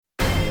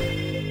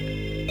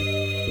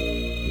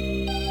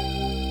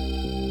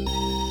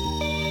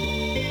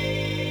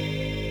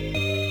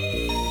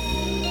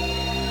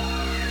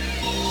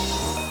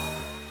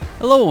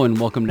Hello and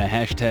welcome to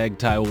Hashtag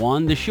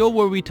Taiwan, the show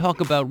where we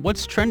talk about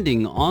what's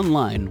trending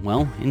online,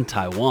 well, in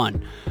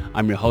Taiwan.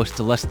 I'm your host,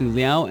 Leslie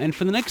Liao, and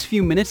for the next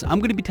few minutes, I'm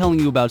going to be telling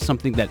you about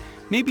something that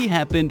maybe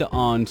happened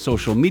on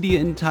social media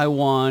in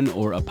Taiwan,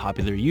 or a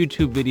popular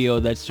YouTube video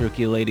that's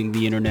circulating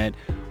the internet,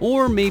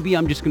 or maybe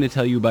I'm just going to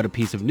tell you about a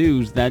piece of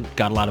news that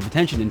got a lot of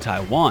attention in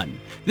Taiwan.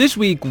 This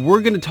week,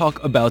 we're going to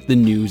talk about the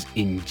news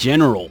in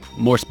general.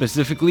 More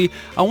specifically,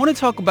 I want to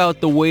talk about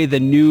the way the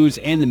news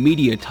and the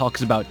media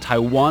talks about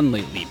Taiwan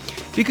lately.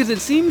 Because it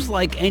seems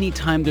like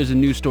anytime there's a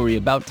news story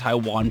about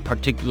Taiwan,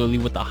 particularly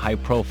with the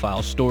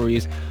high-profile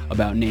stories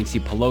about Nancy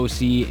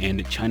Pelosi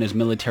and China's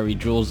military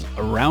drills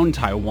around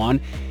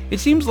Taiwan, it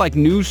seems like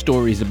news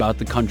stories about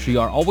the country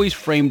are always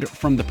framed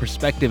from the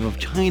perspective of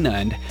China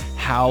and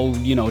how,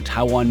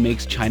 Taiwan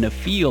makes China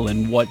feel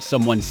and what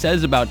someone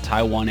says about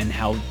Taiwan and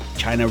how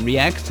China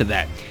reacts to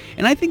that.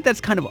 And I think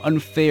that's kind of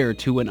unfair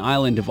to an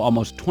island of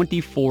almost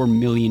 24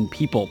 million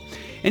people.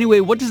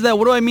 Anyway, what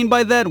do I mean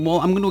by that? Well,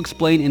 I'm going to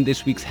explain in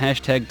this week's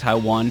Hashtag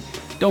Taiwan.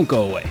 Don't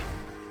go away.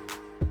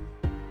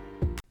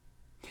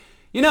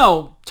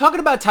 Talking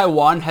about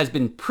Taiwan has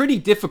been pretty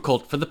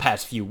difficult for the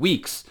past few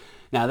weeks.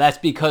 Now, that's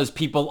because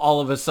people all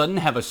of a sudden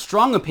have a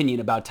strong opinion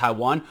about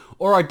Taiwan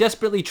or are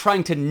desperately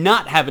trying to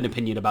not have an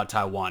opinion about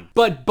Taiwan.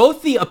 But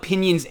both the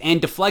opinions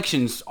and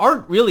deflections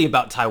aren't really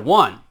about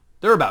Taiwan.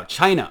 They're about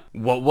China.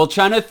 What will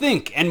China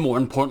think? And more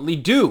importantly,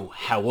 do?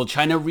 How will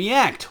China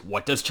react?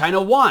 What does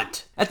China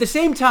want? At the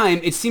same time,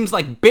 it seems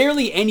like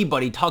barely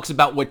anybody talks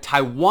about what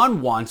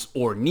Taiwan wants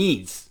or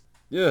needs.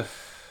 Ugh.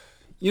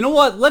 You know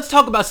what? Let's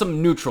talk about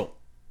something neutral.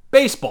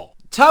 Baseball.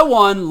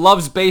 Taiwan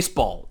loves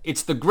baseball.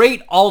 It's the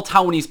great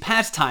all-Taiwanese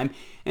pastime,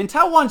 and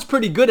Taiwan's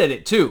pretty good at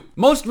it too.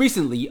 Most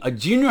recently, a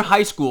junior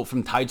high school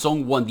from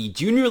Taichung won the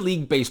Junior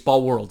League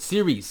Baseball World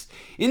Series.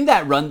 In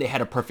that run, they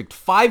had a perfect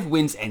 5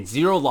 wins and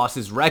 0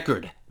 losses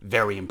record.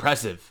 Very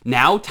impressive.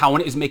 Now,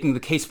 Taiwan is making the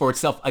case for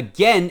itself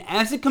again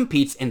as it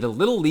competes in the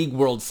Little League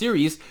World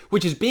Series,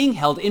 which is being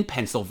held in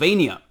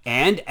Pennsylvania.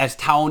 And as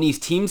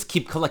Taiwanese teams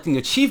keep collecting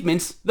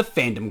achievements, the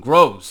fandom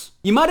grows.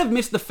 You might have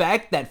missed the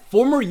fact that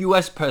former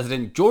US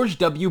President George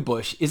W.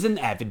 Bush is an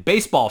avid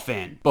baseball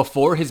fan.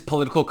 Before his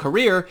political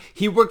career,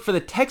 he worked for the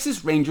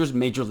Texas Rangers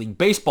Major League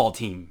Baseball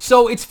team.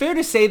 So it's fair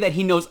to say that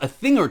he knows a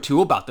thing or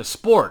two about the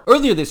sport.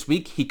 Earlier this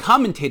week, he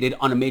commentated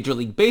on a Major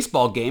League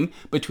Baseball game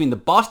between the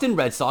Boston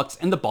Red Sox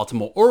and the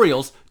Baltimore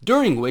Orioles,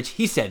 during which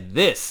he said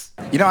this.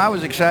 I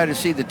was excited to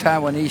see the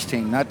Taiwanese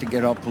team, not to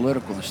get all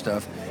political and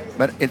stuff,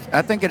 but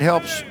I think it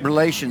helps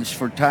relations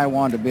for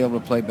Taiwan to be able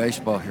to play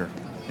baseball here.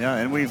 Yeah,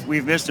 and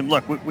we've missed him.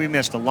 Look, we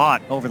missed a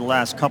lot over the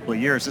last couple of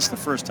years. This is the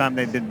first time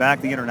they've been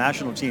back, the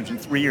international teams, in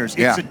 3 years.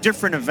 It's a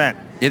different event.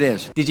 It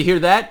is. Did you hear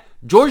that?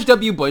 George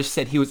W. Bush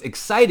said he was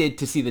excited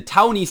to see the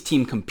Taiwanese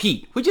team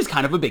compete, which is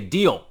kind of a big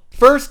deal.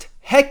 First,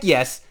 heck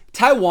yes,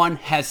 Taiwan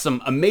has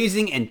some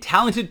amazing and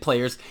talented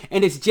players,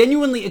 and it's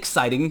genuinely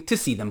exciting to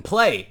see them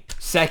play.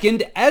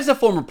 Second, as a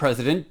former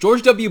president,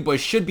 George W.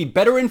 Bush should be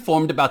better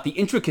informed about the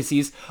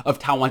intricacies of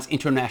Taiwan's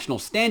international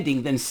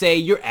standing than, say,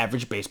 your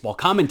average baseball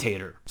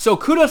commentator. So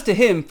kudos to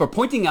him for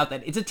pointing out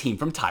that it's a team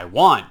from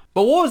Taiwan.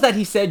 But what was that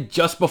he said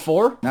just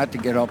before? Not to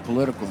get all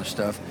political and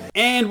stuff.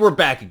 And we're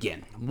back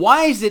again.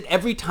 Why is it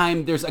every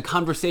time there's a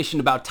conversation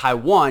about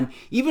Taiwan,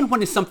 even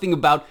when it's something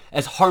about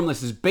as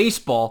harmless as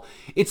baseball,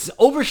 it's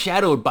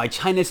overshadowed by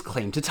China's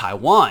claim to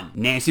Taiwan?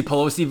 Nancy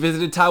Pelosi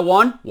visited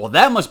Taiwan? Well,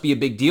 that must be a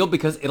big deal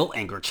because it'll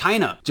anger China.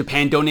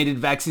 Japan donated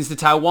vaccines to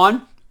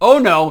Taiwan? Oh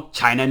no,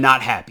 China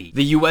not happy.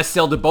 The US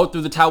sailed a boat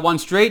through the Taiwan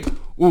Strait?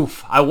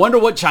 Oof, I wonder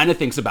what China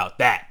thinks about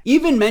that.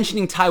 Even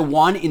mentioning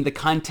Taiwan in the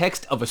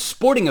context of a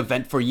sporting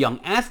event for young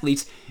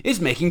athletes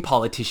is making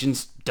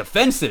politicians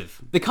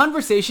defensive. The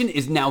conversation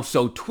is now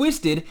so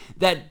twisted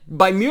that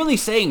by merely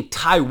saying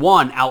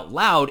Taiwan out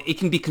loud, it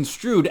can be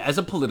construed as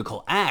a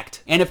political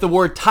act. And if the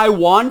word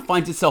Taiwan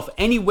finds itself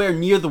anywhere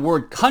near the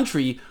word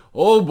country,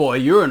 oh boy,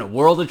 you're in a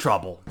world of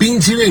trouble.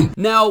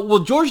 Now, will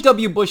George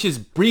W. Bush's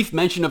brief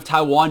mention of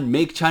Taiwan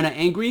make China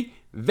angry?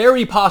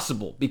 Very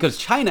possible, because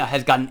China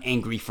has gotten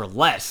angry for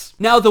less.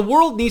 Now, the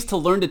world needs to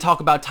learn to talk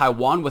about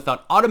Taiwan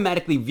without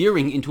automatically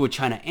veering into a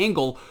China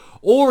angle,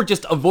 or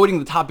just avoiding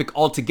the topic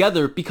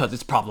altogether because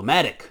it's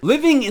problematic.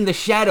 Living in the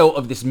shadow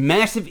of this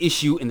massive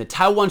issue in the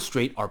Taiwan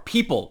Strait are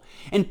people,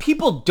 and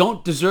people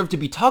don't deserve to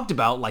be talked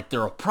about like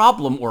they're a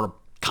problem or a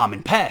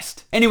common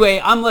pest. Anyway,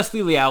 I'm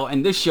Leslie Liao,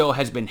 and this show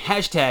has been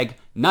hashtag,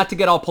 not to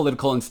get all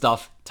political and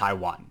stuff,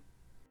 Taiwan.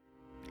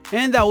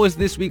 And that was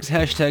this week's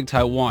Hashtag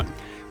Taiwan.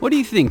 What do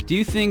you think? Do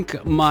you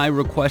think my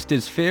request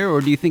is fair,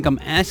 or do you think I'm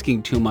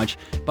asking too much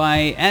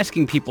by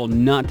asking people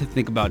not to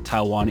think about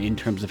Taiwan in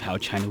terms of how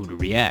China would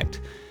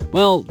react?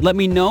 Well, let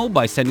me know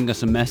by sending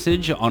us a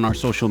message on our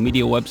social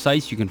media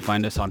websites. You can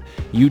find us on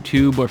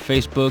YouTube or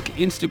Facebook,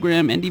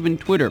 Instagram, and even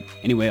Twitter.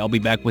 Anyway, I'll be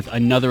back with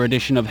another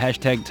edition of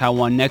Hashtag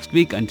Taiwan next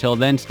week. Until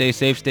then, stay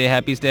safe, stay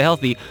happy, stay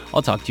healthy.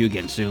 I'll talk to you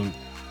again soon.